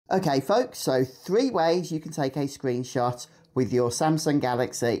Okay folks, so 3 ways you can take a screenshot with your Samsung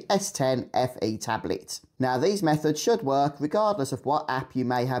Galaxy S10 FE tablet. Now these methods should work regardless of what app you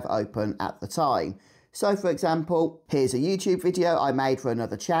may have open at the time. So for example, here's a YouTube video I made for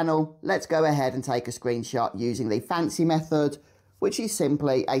another channel. Let's go ahead and take a screenshot using the fancy method, which is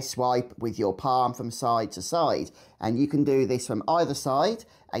simply a swipe with your palm from side to side. And you can do this from either side.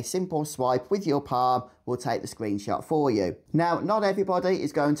 A simple swipe with your palm will take the screenshot for you. Now, not everybody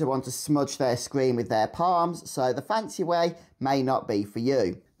is going to want to smudge their screen with their palms, so the fancy way may not be for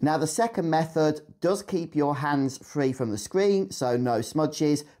you. Now, the second method does keep your hands free from the screen, so no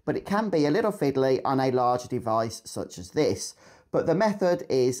smudges, but it can be a little fiddly on a larger device such as this. But the method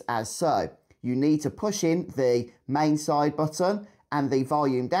is as so. You need to push in the main side button and the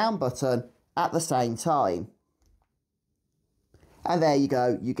volume down button at the same time. And there you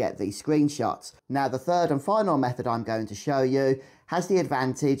go, you get these screenshots. Now the third and final method I'm going to show you has the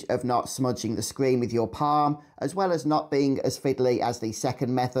advantage of not smudging the screen with your palm, as well as not being as fiddly as the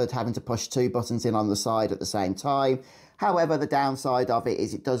second method, having to push 2 buttons in on the side at the same time. However, the downside of it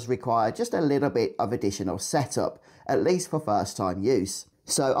is it does require just a little bit of additional setup, at least for first time use.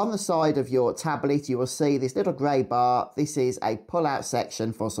 So on the side of your tablet, you will see this little grey bar. This is a pull-out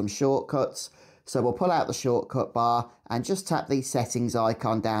section for some shortcuts. So we'll pull out the shortcut bar and just tap the settings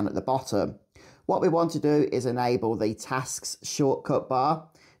icon down at the bottom. What we want to do is enable the tasks shortcut bar.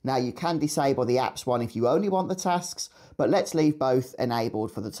 Now you can disable the apps one if you only want the tasks, but let's leave both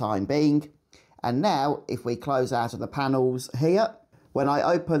enabled for the time being. And now if we close out of the panels here, when I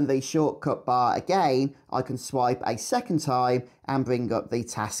open the shortcut bar again, I can swipe a second time and bring up the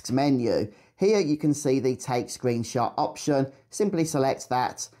tasks menu. Here you can see the take screenshot option. Simply select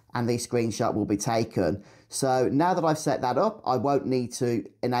that and the screenshot will be taken. So now that I've set that up, I won't need to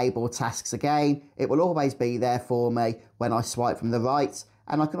enable tasks again. It will always be there for me when I swipe from the right,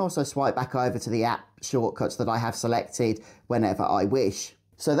 and I can also swipe back over to the app shortcuts that I have selected whenever I wish.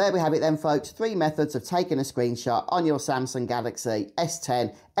 So there we have it then folks, 3 methods of taking a screenshot on your Samsung Galaxy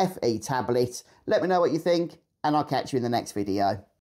S10 FE tablet. Let me know what you think and I'll catch you in the next video.